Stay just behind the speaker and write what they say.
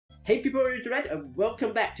Hey people of the internet, and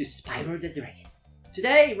welcome back to Spyro the Dragon.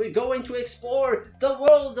 Today we're going to explore the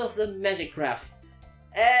world of the Magic Craft.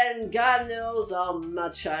 And God knows how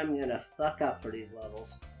much I'm gonna fuck up for these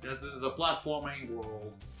levels. This is a platforming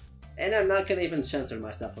world. And I'm not gonna even censor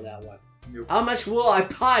myself for that one. Nope. How much will I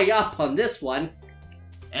pie up on this one?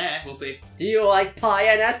 We'll see. Do you like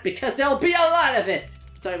pie NS? Because there'll be a lot of it!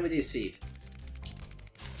 Starting with these thief.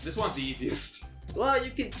 This one's the easiest. Well,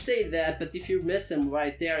 you can say that, but if you miss him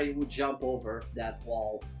right there, he would jump over that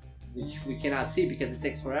wall, which we cannot see because it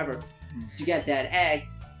takes forever to get that egg,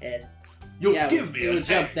 and You'll give me it an would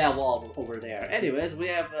jump egg. that wall over there. Anyways, we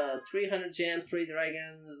have 300 gems, 3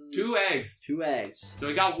 dragons, 2 eggs. 2 eggs. So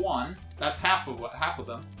we got 1. That's half of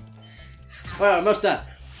them. Well, almost done.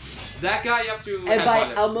 That guy you have to. And by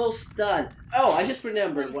him. almost done. Oh, I just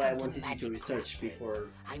remembered what I wanted you to research before.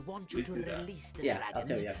 I want you to release the Yeah, I'll dragons,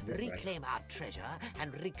 tell you after this, reclaim our treasure,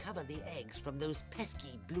 and recover the eggs from those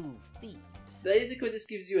pesky blue thieves. Basically, this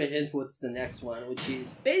gives you a hint what's the next one, which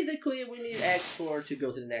is basically we need eggs to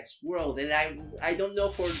go to the next world. And I don't know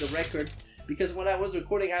for the record, because when I was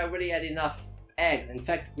recording, I already had enough eggs. In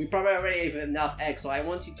fact, we probably already have enough eggs. So I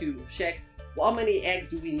want you to check how many eggs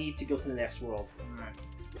do we need to go to the next world. Alright.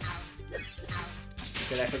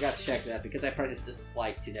 Because I forgot to check that because I practiced this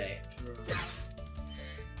like today.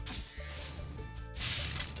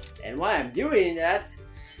 And while I'm doing that,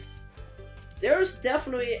 there's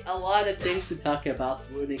definitely a lot of things to talk about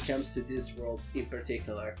when it comes to this world in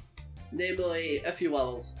particular. Namely, a few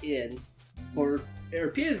levels in for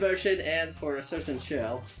European version and for a certain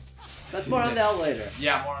show. But more on that later.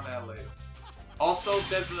 Yeah, more on that later. Also,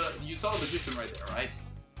 you saw the victim right there, right?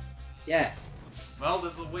 Yeah. Well,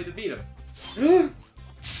 there's a way to beat him.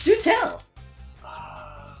 Do tell!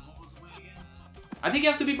 What was the way again? I think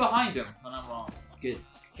you have to be behind him, when I'm wrong. Good.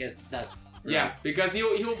 Guess that's... Yeah, because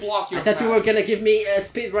he'll block your I thought path. you were gonna give me a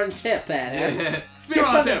speedrun tip, Anis. Yeah. Tip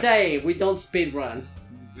Speedrun of the tip. day, we don't speedrun.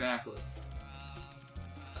 Exactly.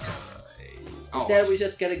 Instead, we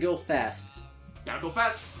just gotta go fast. Gotta go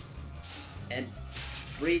fast. And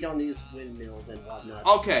breathe on these windmills and whatnot.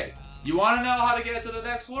 Okay, you want to know how to get to the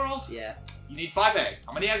next world? Yeah. You need 5 eggs.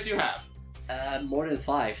 How many eggs do you have? More than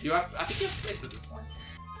 5. You have. I think you have 6 at this point.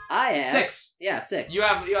 I have 6. Yeah, 6. You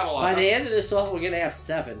have a lot. By the end of this level, we're gonna have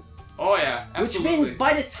 7. Oh yeah, absolutely. Which means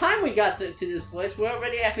by the time we got to this place, we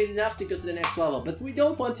already have enough to go to the next level. But we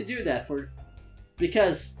don't want to do that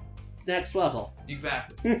because next level.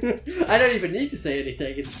 Exactly. I don't even need to say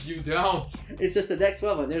anything. You don't. It's just the next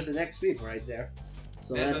level. And there's the next sweep right there.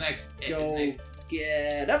 So There's let's the go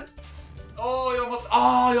get up. Oh, you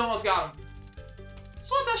almost got him. This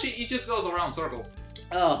one's actually, he just goes around circles.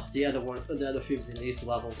 Oh, the other thieves in these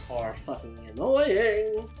levels are fucking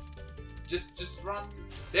annoying. Just run.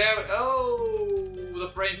 There we go. The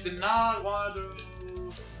frames did not want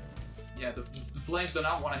to. Yeah, the flames do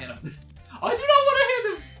not want to hit him. I do not want to hit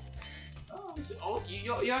him. Oh,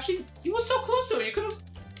 you actually, you were so close to him. You could have.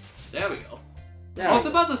 There we go. I was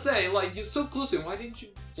about to say, like, you're so close to him. Why didn't you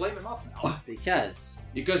flame him up now? Because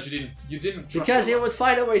you didn't. Trust because he him. would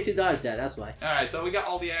find a way to dodge that. That's why. All right, so we got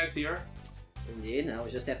all the eggs here. Indeed, now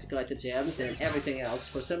we just have to collect the gems and everything else.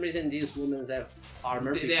 For some reason, these women have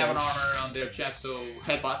armor. They have an armor on their chest, so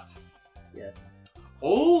headbutt. Yes.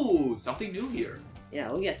 Oh, something new here.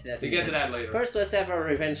 Yeah, we'll get to that. We'll get to that later. First, let's have our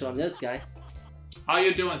revenge on this guy. How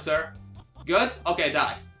you doing, sir? Good? Okay,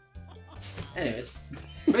 die. Anyways.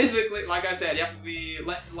 Basically, like I said, you have to be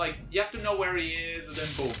you have to know where he is, and then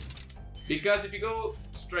boom. Because if you go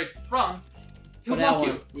straight front, he'll block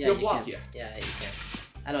you. Yeah, he'll block you. Yeah, you can.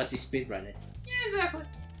 Otherwise, you speedrun it. Yeah, exactly.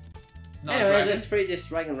 Anyways, let's free this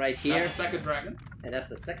dragon right here. That's the second dragon. And that's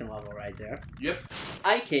the second level right there. Yep.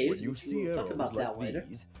 Eye caves, When you which see we'll talk arrows about like that later.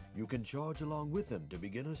 these, you can charge along with them to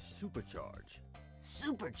begin a supercharge.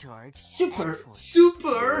 Supercharged? Super! Excellent.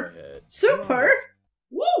 Super! Go ahead. Super!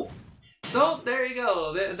 Woo! So, there you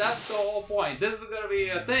go. That's the whole point. This is going to be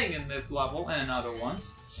a thing in this level and in other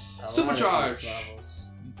ones. Supercharge!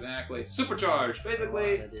 Exactly. Supercharge!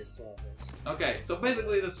 Basically... Okay, so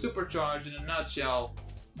basically the supercharge in a nutshell,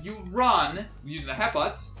 you run using the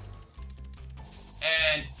headbutt,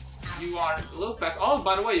 and you are a little fast. Oh,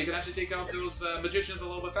 by the way, you can actually take out those magicians a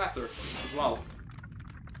little bit faster as well.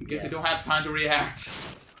 Because they don't have time to react.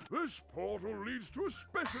 This portal leads to a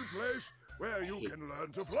special place where you can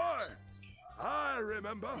learn to fly. I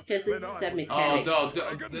remember because it when used I that was-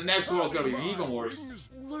 mechanic. The next world's gonna be even worse.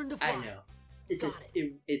 Learn to fly. I know. It's just,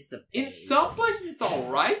 it's the In some places it's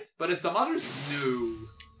alright, but in some others, no.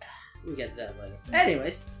 We'll get to that later.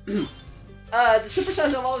 Anyways, the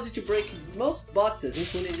supercharge allows you to break most boxes,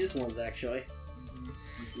 including these ones, actually.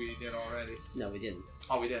 Which we did already. No, we didn't.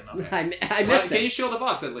 Oh, we didn't. Okay. I missed Can it. you show the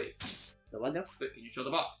box at least? The what though? Can you show the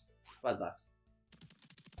box? What box?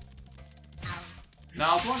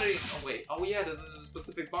 Now I was wondering. Oh wait. Oh yeah, there's a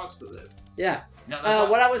specific box for this. Yeah. No, that's not...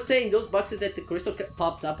 What I was saying, those boxes that the crystal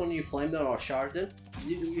pops up when you flame them or shard them,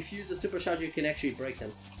 if you use the supercharger, you can actually break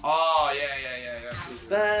them. Oh yeah.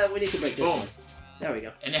 But we need to break this Boom. one. There we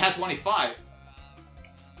go. And it had 25.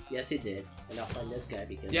 Yes, it did. And I'll find this guy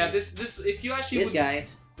because Yeah, this if you actually these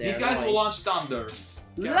guys, these guys will launch thunder.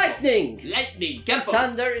 Careful. Lightning. Lightning. Careful.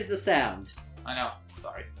 Thunder is the sound. I know.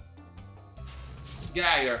 Sorry. Get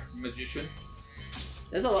out of here, magician.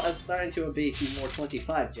 There's a lot. It's starting to be more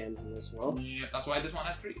 25 gems in this world. Yeah, that's why this one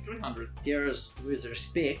has 300. Here's Wizard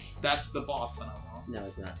Peak. That's the boss, I don't know. No,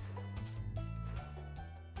 it's not.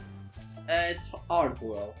 It's hard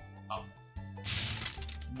blow. Oh.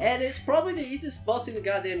 And it's probably the easiest boss in the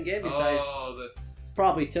goddamn game besides this.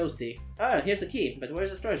 probably Toasty. Oh, here's a key, but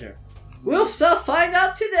where's the treasure? We'll find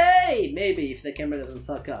out today! Maybe, if the camera doesn't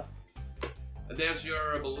fuck up. There's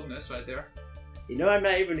your balloonist right there. You know, I'm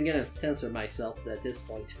not even gonna censor myself at this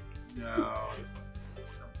point. No, this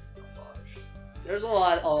one. There's a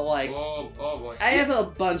lot of, like... Oh boy. I have a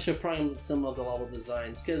bunch of problems with some of the level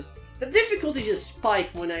designs, because the difficulty just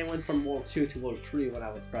spiked when I went from World 2 to World 3 when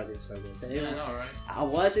I was practicing for this. And Yeah, I know, right? I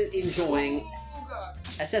wasn't enjoying, Oh god.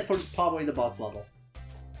 except for probably the boss level.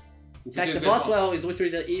 In fact, is the this boss one? level is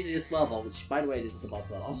literally the easiest level, which, by the way, this is the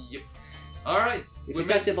boss level. Yep. Alright. If we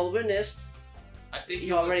touch the balloonist, I think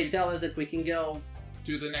you already tell us that we can go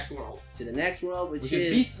to the next world. to the next world, which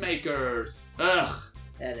is Beastmakers. Ugh.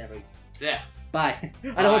 And every... Yeah. Bye.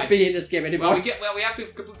 I don't want to be in this game anymore. Well, we have to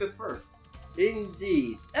complete this first.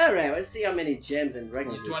 Indeed. Alright, let's see how many gems and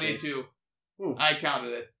dragons we see. 22. Hmm. I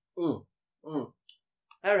counted it.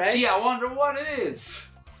 Alright. Gee, I wonder what it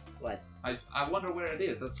is. What? I wonder where it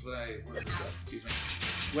is. That's what I wanted to say. Excuse me.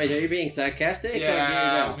 Wait, are you being sarcastic? Or do you Yeah,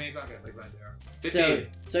 I know? was being sarcastic right there. 15.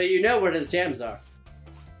 So you know where the gems are?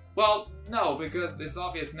 Well, no, because it's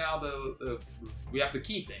obvious now we have the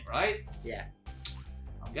key thing, right? Yeah.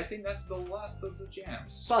 I'm guessing that's the last of the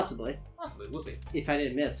gems. Possibly. Possibly, we'll see. If I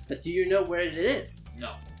didn't miss. But do you know where it is?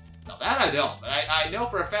 No. No, that I don't. But I know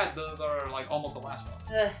for a fact those are like almost the last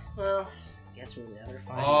ones. Well, guess we'll never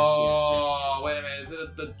find out. Oh, wait a minute. Is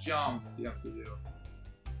it the jump you have to do?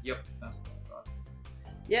 Yep, that's what I thought.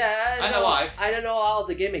 Yeah, I know life. I don't know how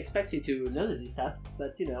the game expects you to notice these stuff,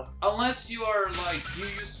 but you know. Unless you are like, you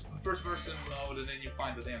use first person mode and then you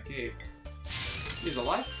find the damn cave. Here's a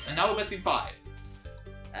life, and now we're missing 5.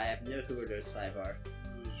 I have no clue where those 5 are.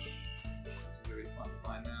 It's very fun to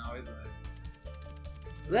find now, isn't it?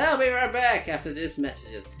 Well, we'll be right back after these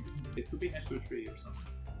messages. It could be next to a tree or something.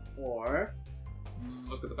 Or...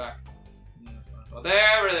 Look at the back. Yeah, oh,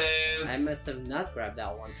 there it is! I must have not grabbed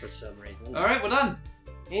that one for some reason. Alright, we're done!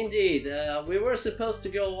 Indeed, we were supposed to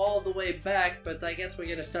go all the way back, but I guess we're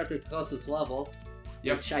gonna start with the closest level.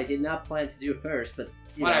 Yep. Which I did not plan to do first, but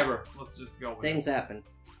you Whatever, know, let's just go with things it. happen.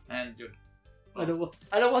 And you... I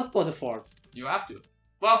don't want platform. You have to.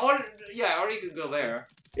 Well, or you could go there.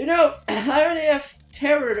 You know, I already have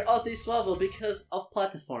terror of this level because of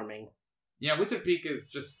platforming. Yeah, Wizard Peak is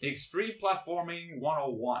just extreme platforming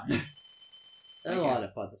 101. A lot of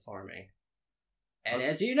platforming. And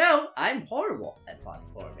as you know, I'm horrible at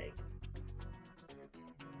platforming.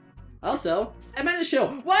 Also, I'm at the show.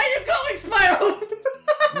 Why are you going,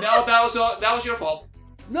 Spyro? No, that was your fault.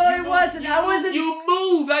 No, it wasn't. I wasn't. You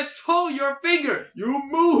moved. I saw your finger. You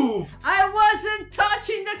moved. I wasn't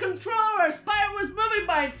touching the controller. Spyro was moving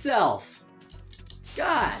by itself.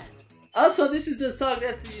 God. Also, this is the song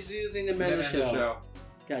that he's using in the Meta show.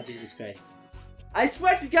 God, Jesus Christ. I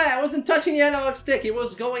swear to God, I wasn't touching the analog stick. It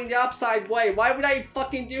was going the upside way. Why would I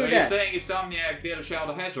fucking do so that? you're saying Insomniac did a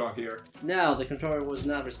Shadow the Hedgehog here? No, the controller was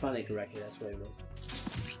not responding correctly. That's what it was.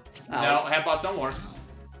 No, Headboss, don't worry.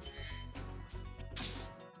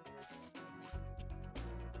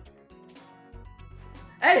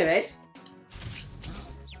 Anyways.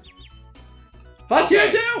 Fuck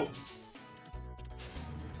you too!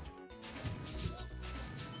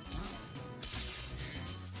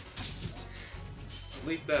 At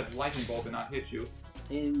least that lightning bolt did not hit you.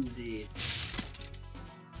 Indeed.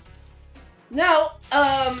 Now,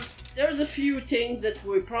 there's a few things that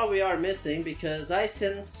we probably are missing because I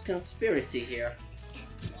sense conspiracy here.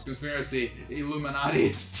 Conspiracy.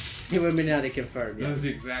 Illuminati. Illuminati confirmed, yes.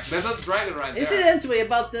 That's exactly. There's a dragon right there. Incidentally,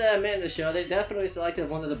 about the Amanda show, they definitely selected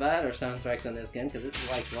one of the better soundtracks on this game because this is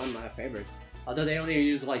like one of my favorites. Although they only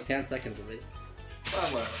use like 10 seconds of it. Well,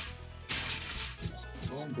 whatever.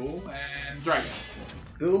 Boom, boom, and dragon.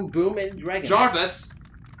 Boom, boom, and dragon. Jarvis!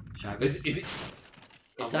 Jarvis. Is it?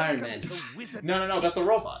 It's Iron Man. No, that's the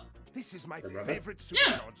robot. This is my The robot? favorite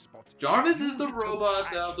supercharged spot. Jarvis is the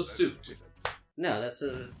robot of the suit. No, that's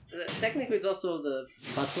technically it's also the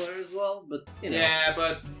butler as well, but you know. Yeah,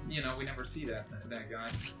 but you know we never see that guy.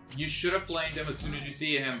 You should have flamed him as soon as you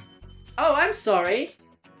see him. Oh, I'm sorry.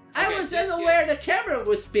 I Okay, was just unaware the camera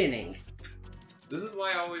was spinning. This is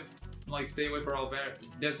why I always like stay away from all bear.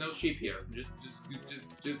 There's no sheep here.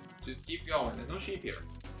 Just keep going. There's no sheep here.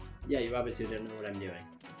 Yeah, you obviously don't know what I'm doing.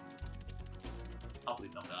 Oh,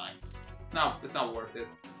 please don't die. It's not worth it.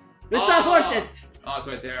 It's not worth it! Oh, it's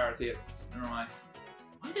right there. I see it. Never mind.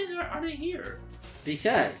 Why are they here?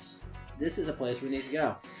 Because this is a place we need to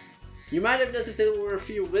go. You might have noticed there were a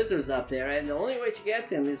few wizards up there, and the only way to get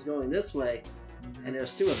them is going this way. And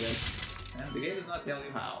there's 2 of them. And the game does not tell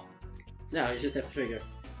you how. No, you just have to figure.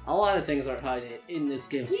 A lot of things are hiding in this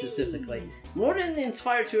game specifically. More than in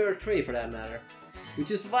Spyro 2 or 3 for that matter.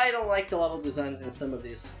 Which is why I don't like the level designs in some of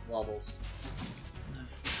these levels.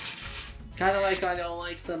 Kinda like I don't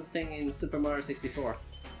like something in Super Mario 64.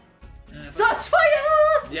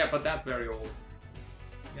 Spyro! Yeah, but that's very old.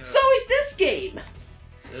 Yeah. So is this game!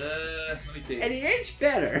 Let me see. And it aged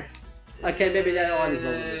better. Okay, maybe that one is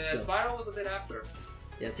older than still. Spyro was a bit after.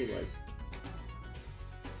 Yes, he was.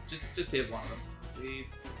 Just hit one of them,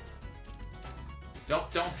 please. Don't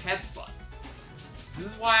headbutt. This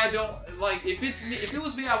is why I don't like. If it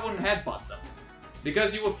was me, I wouldn't headbutt them,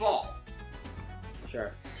 because you would fall.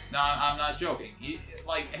 Sure. No, I'm not joking.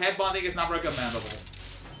 Like headbutting is not recommendable.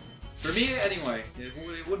 For me, anyway, it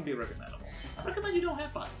wouldn't be recommendable. I recommend you don't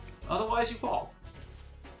headbutt. Otherwise, you fall.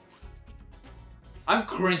 I'm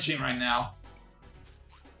cringing right now.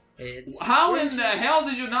 How in the hell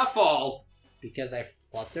did you not fall? Because I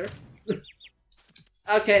flutter?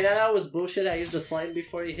 Okay, that was bullshit. I used the flame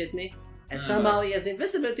before he hit me. And somehow he has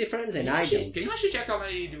invisibility frames and I don't. Can you actually check how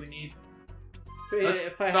many do we need?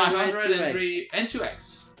 500 and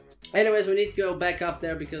 2x. Anyways, we need to go back up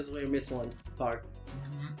there because we missed one part.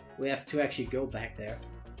 We have to actually go back there.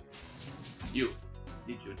 You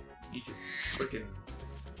need to freaking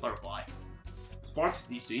butterfly. Sparks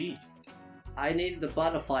needs to eat. I need the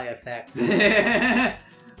butterfly effect.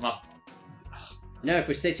 Well, No, if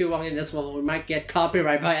we stay too long in this level, we might get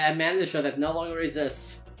copyright by a man show that no longer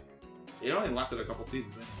exists. it only lasted a couple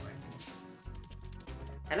seasons anyway.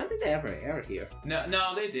 I don't think they ever aired here. No,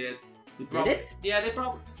 they did. Did it? Yeah, they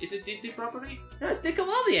probably. Is it Disney property? No, it's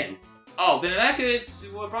Nickelodeon! Oh, then in that case,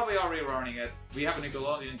 we're probably already running it. We have a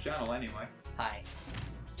Nickelodeon channel anyway. Hi.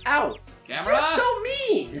 Ow! Camera! You're so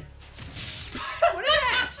mean! What an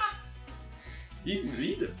ass! He's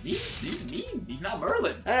mean. He's not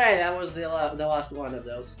Merlin. Alright, that was the last one of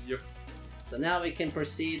those. Yep. So now we can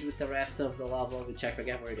proceed with the rest of the level, which I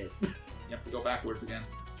forget where it is. You have to go backwards again.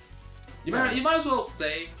 You might as well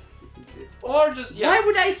save. Or just, yeah. Why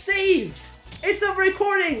would I save? It's a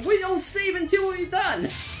recording! We don't save until we're done!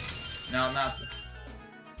 No, not.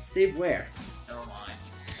 Save where? Never mind.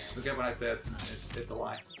 Forget what I said. It's a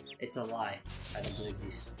lie. It's a lie. I don't believe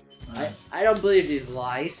these. I don't believe these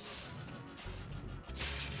lies.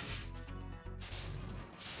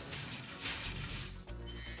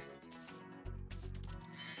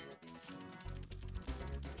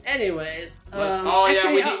 Anyways, oh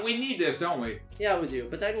actually, yeah, we need this, don't we? Yeah, we do,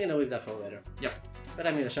 but I'm gonna leave that for later. Yep. But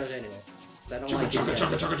I'm gonna charge it anyways. Because I don't like these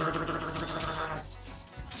guys.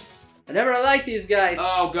 I never liked these guys!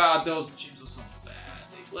 Oh god, those gyms are so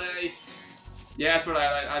badly placed. Yeah, that's what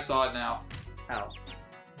I saw it now. Ow.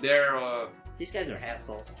 They're, These guys are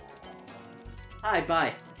hassles. Hi,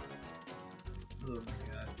 bye. Oh my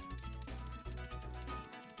god.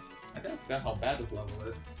 I don't forgot how bad this level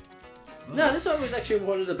is. No, this one was actually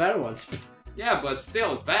one of the better ones. Yeah, but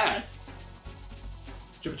still, it's bad.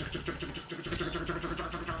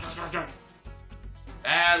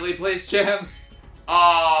 Badly placed gems.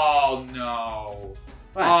 Oh no.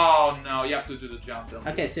 What? Oh no, you have to do the jump. Don't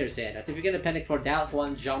you? Okay, seriously, Anas, if you're gonna panic for that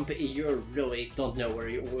one jump, you really don't know where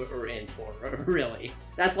you're in for, really.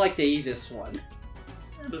 That's like the easiest one.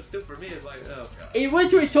 Yeah, but still, for me, it's like, oh god. It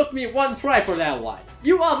literally took me one try for that one.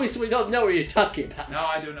 You obviously don't know what you're talking about. No,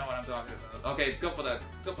 I do know what I'm talking about. Okay, go for that.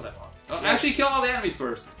 Go for that one. Oh, Yes. actually, kill all the enemies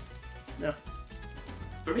first. No.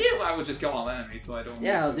 For me, I would just kill all the enemies, so I don't.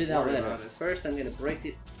 Yeah, I'll have to do that worry later. about it. First, I'm gonna break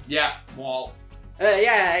it. Yeah, wall.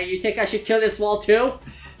 Yeah, you think I should kill this wall too?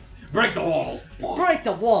 Break the wall. Break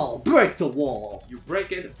the wall! Break the wall! You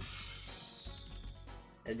break it.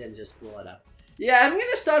 And then just blow it up. Yeah, I'm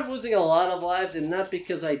gonna start losing a lot of lives, and not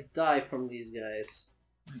because I die from these guys.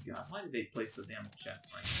 Oh my god, why did they place the damn chest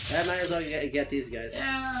right? I might as well get these guys.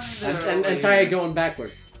 Yeah, I'm tired of going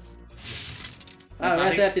backwards. Oh, I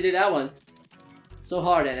guess I have to do that one. So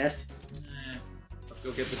hard, NS.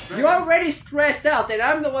 Go get this dragon. You're already stressed out, and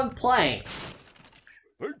I'm the one playing.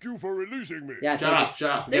 Thank you for releasing me. Yeah, Shut up, shut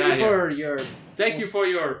up. Thank you for your... Thank you for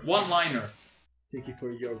your one-liner. Thank you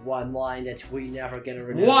for your one line that we never gonna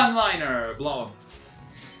remember. One-liner! Blow him.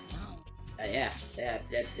 Yeah,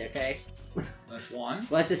 okay. That's one.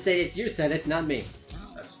 Let's just say that you said it, not me.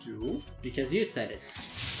 That's two. Because you said it.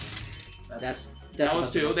 That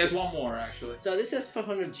was two. There's one more, actually. So this has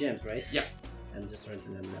 400 gems, right? Yeah. I'm just trying to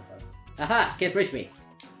remember that. Aha! Can't reach me.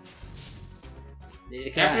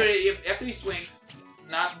 After he swings,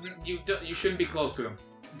 you shouldn't be close to him.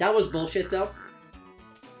 That was bullshit, though.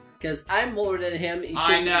 Because I'm more than him.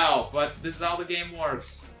 I know, but this is how the game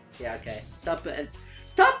works. Yeah, okay. Stop.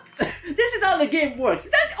 Stop! This is how the game works.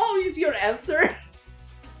 Is that always your answer?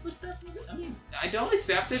 But that's what I mean. I don't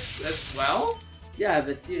accept it as well. Yeah,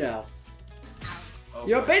 but you know. Oh,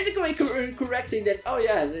 You're basically correcting that. Oh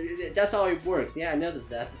yeah, that's how it works. Yeah, I noticed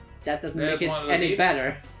that. That doesn't make it any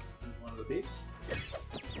better. One of the thieves.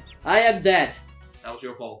 I am dead. That was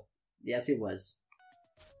your fault. Yes, it was.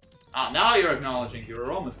 Ah, now you're acknowledging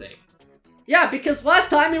your own mistake. Yeah, because last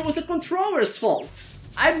time it was the controller's fault.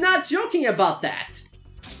 I'm not joking about that.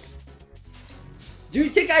 Do you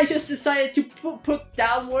think I just decided to put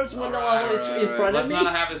downwards when the level is in front of me? Let's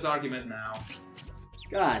not have this argument now.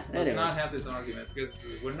 God, let's not have this argument because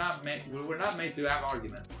we're not made to have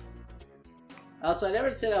arguments. Also, I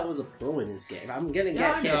never said I was a pro in this game. I'm gonna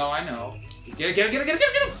get hit. I know. Get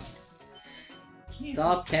him!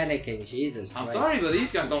 Stop panicking, Jesus Christ. I'm sorry, but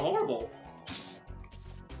these guys are horrible.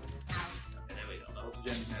 Okay, there we go. That was a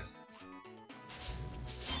gem missed.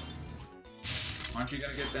 Aren't you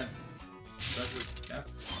gonna get that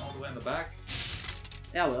chest all the way in the back?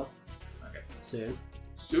 Yeah, I will. Okay. Soon.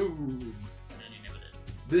 Soon. And then you never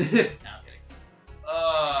did. No, I'm kidding.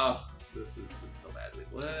 This is so badly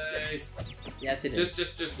placed. Yes, it is.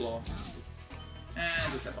 Just blow him.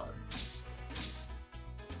 And just hit on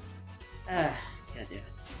it. God damn it.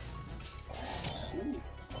 Ooh,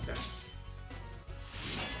 okay.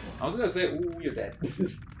 I was gonna say, ooh, you're dead.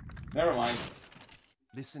 Never mind.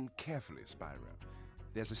 Listen carefully, Spyro.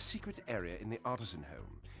 There's a secret area in the artisan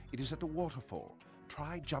home. It is at the waterfall.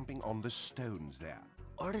 Try jumping on the stones there.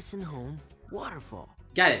 Artisan home, waterfall.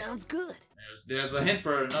 Got it. Sounds good. There's a hint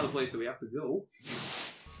for another place that we have to go.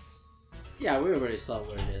 Yeah, we already saw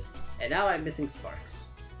where it is. And now I'm missing sparks.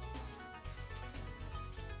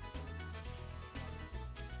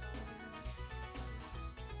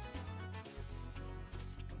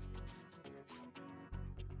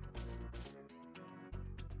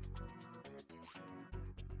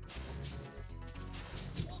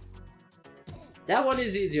 That one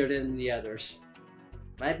is easier than the others.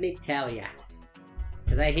 Let me tell ya.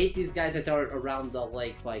 Because I hate these guys that are around the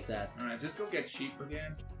lakes like that. Alright, just go get sheep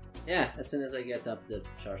again. Yeah, as soon as I get up the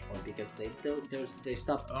charge point, because they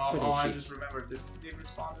stop putting I sheep. just remembered. They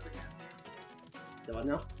responded again. The what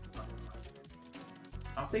now?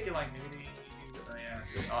 I was thinking like maybe...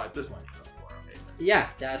 yeah, it's this one. Okay. Yeah,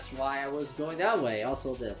 that's why I was going that way.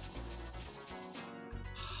 Also this.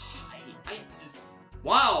 I just...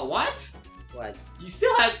 Wow, what? What? You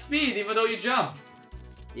still had speed even though you jumped.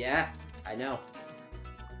 Yeah, I know.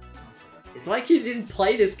 It's like you didn't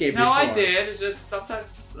play this game before. No, I did. It's just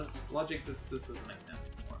sometimes logic just doesn't make sense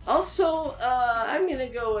anymore. Also, I'm gonna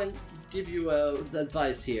go and give you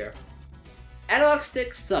advice here. Analog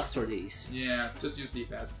stick sucks for these. Yeah, just use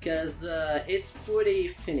D-pad. Because it's pretty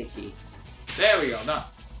finicky. There we go, done.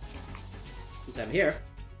 Because I'm here.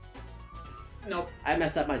 Nope. I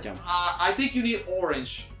messed up my jump. I think you need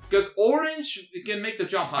orange. Because orange can make the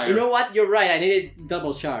jump higher. You know what? You're right. I needed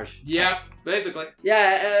double charge. Yeah, basically.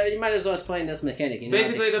 Yeah, you might as well explain this mechanic. You know,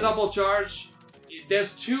 Basically, the double charge.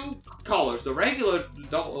 There's two colors: the regular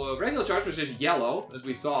charge, which is yellow, as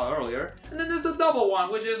we saw earlier, and then there's the double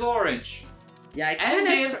one, which is orange. Yeah, I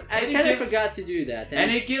kind of forgot to do that.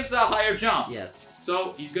 And it gives a higher jump. Yes.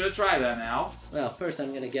 So he's gonna try that now. Well, first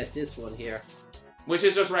I'm gonna get this one here. Which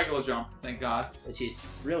is just regular jump, thank God. Which is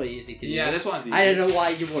really easy to do. Yeah, this one's easy. I don't know why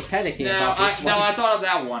you were panicking about this one. No, I thought of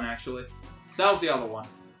that one, actually. That was the other one.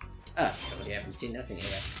 Oh, you haven't seen nothing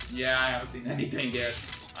yet. Yeah, I haven't seen anything yet.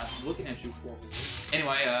 I'm looking at you for...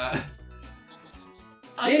 Anyway,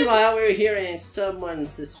 Meanwhile, we're hearing someone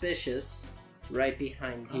suspicious right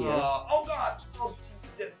behind here. Oh God! Oh,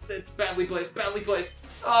 it's badly placed, badly placed.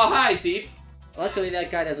 Oh, hi, thief. Luckily, that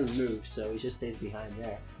guy doesn't move, so he just stays behind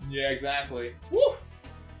there. Yeah, exactly. Woo!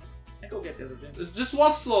 I go get the other gem. Just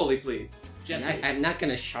walk slowly, please. Gently. I'm not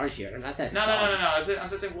gonna charge here. I'm not that. No. I'm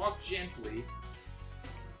saying walk gently.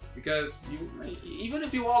 Because even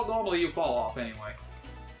if you walk normally, you fall off anyway.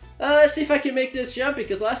 Let's see if I can make this jump,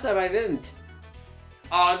 because last time I didn't.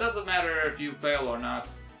 Oh, it doesn't matter if you fail or not.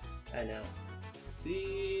 I know.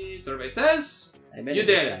 See, survey says I you did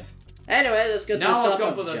it. Anyway, let's go to Now the let's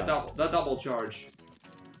top go of for the double charge.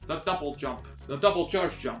 The double jump. The double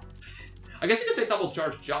charge jump. I guess you could say double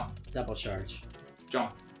charge jump. Double charge.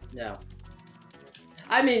 Jump. No.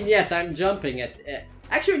 I mean, yes, I'm jumping at...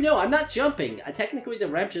 actually, no, I'm not jumping. Technically, the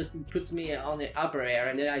ramp just puts me on the upper air,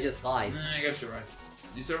 and then I just glide. I guess you're right.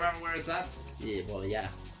 You still remember where it's at? Yeah, well, yeah.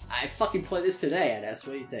 I fucking played this today, and that's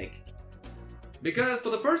what you think. Because for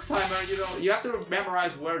the first timer, you have to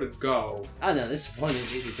memorize where to go. Oh no, this one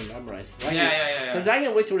is easy to memorize. Right? Yeah. The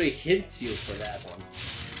dragon literally hints you for that one.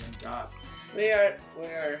 Thank God. Where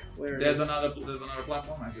There's is... another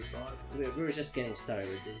platform. I just saw it. We're just getting started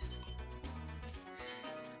with this.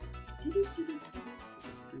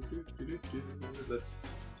 Let's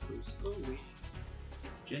go slowly,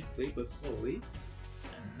 gently but slowly.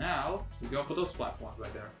 And now we go for those platforms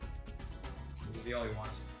right there. Those are the only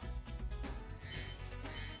ones.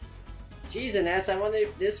 Jeez, and I wonder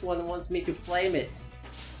if this one wants me to flame it.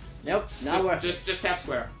 Nope, not working. Just tap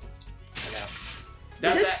square. I know.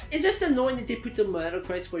 That's It's just annoying that they put the metal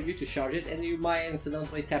crates for you to charge it, and you might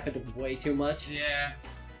incidentally tap it way too much. Yeah,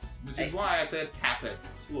 which is why I said tap it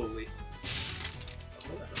slowly.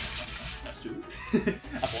 That's two.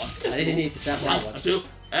 F1. I didn't need to tap that one. That's two.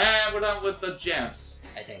 And we're done with the gems.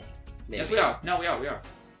 I think. Maybe. Yes, we are. No, we are.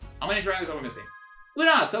 How many dragons are we missing? We're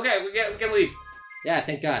not. Okay, we can leave. Yeah,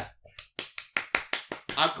 thank God.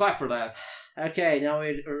 I'll clap for that. Okay, now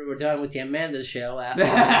we're done with the Amanda show.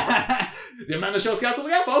 The Amanda show's canceled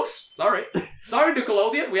again, folks. Sorry. Sorry,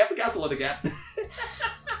 Nickelodeon. We have to cancel it again.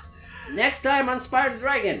 Next time on Spyro the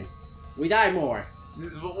Dragon, we die more.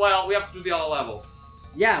 Well, we have to do the other levels.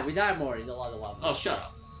 Yeah, we die more in a lot of levels. Oh, shut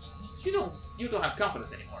up. You don't have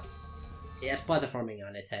confidence anymore. Yes, platforming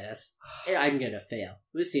on it, Tennis. I'm gonna fail.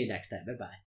 We'll see you next time. Bye-bye.